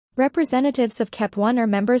Representatives of Kep1er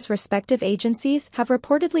members' respective agencies have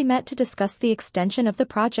reportedly met to discuss the extension of the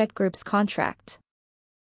project group's contract.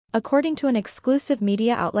 According to an exclusive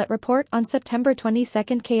media outlet report on September 22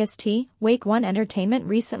 KST, Kep1er Entertainment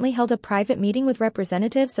recently held a private meeting with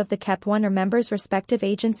representatives of the Kep1er members' respective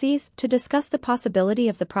agencies to discuss the possibility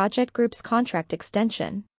of the project group's contract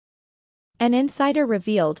extension. An insider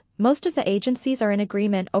revealed, most of the agencies are in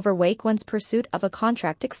agreement over Kep1er's pursuit of a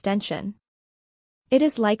contract extension. It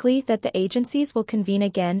is likely that the agencies will convene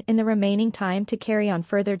again in the remaining time to carry on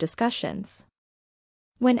further discussions.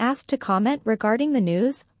 When asked to comment regarding the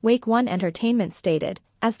news, Kep1er Entertainment stated,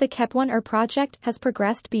 "As the Kep1er project has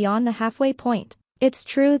progressed beyond the halfway point, it's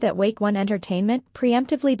true that Kep1er Entertainment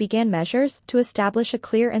preemptively began measures to establish a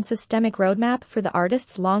clear and systemic roadmap for the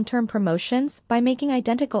artist's long-term promotions by making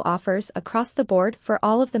identical offers across the board for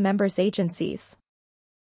all of the members' agencies.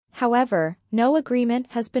 However, no agreement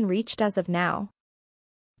has been reached as of now.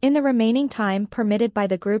 In the remaining time permitted by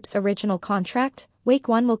the group's original contract,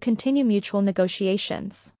 Kep1er will continue mutual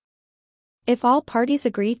negotiations. If all parties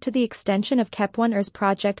agree to the extension of Kep1er's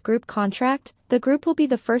project group contract, the group will be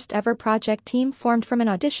the first ever project team formed from an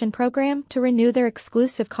audition program to renew their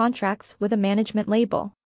exclusive contracts with a management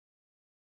label.